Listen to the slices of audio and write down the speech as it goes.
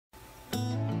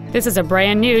This is a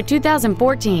brand new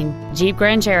 2014 Jeep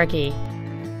Grand Cherokee.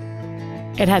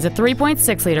 It has a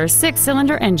 3.6-liter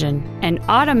six-cylinder engine, an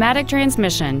automatic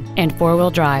transmission, and four-wheel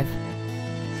drive.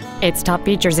 Its top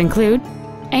features include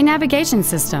a navigation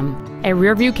system, a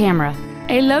rear-view camera,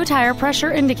 a low-tire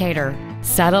pressure indicator,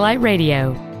 satellite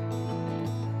radio,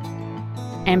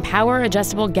 and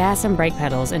power-adjustable gas and brake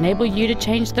pedals enable you to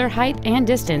change their height and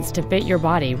distance to fit your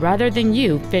body rather than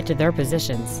you fit to their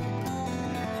positions.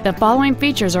 The following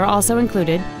features are also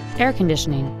included: air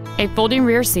conditioning, a folding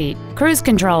rear seat, cruise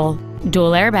control,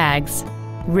 dual airbags,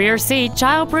 rear seat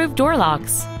child-proof door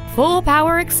locks, full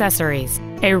power accessories,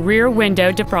 a rear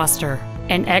window defroster,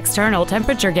 an external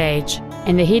temperature gauge,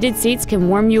 and the heated seats can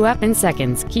warm you up in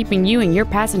seconds, keeping you and your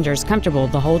passengers comfortable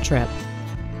the whole trip.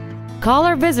 Call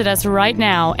or visit us right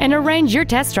now and arrange your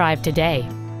test drive today.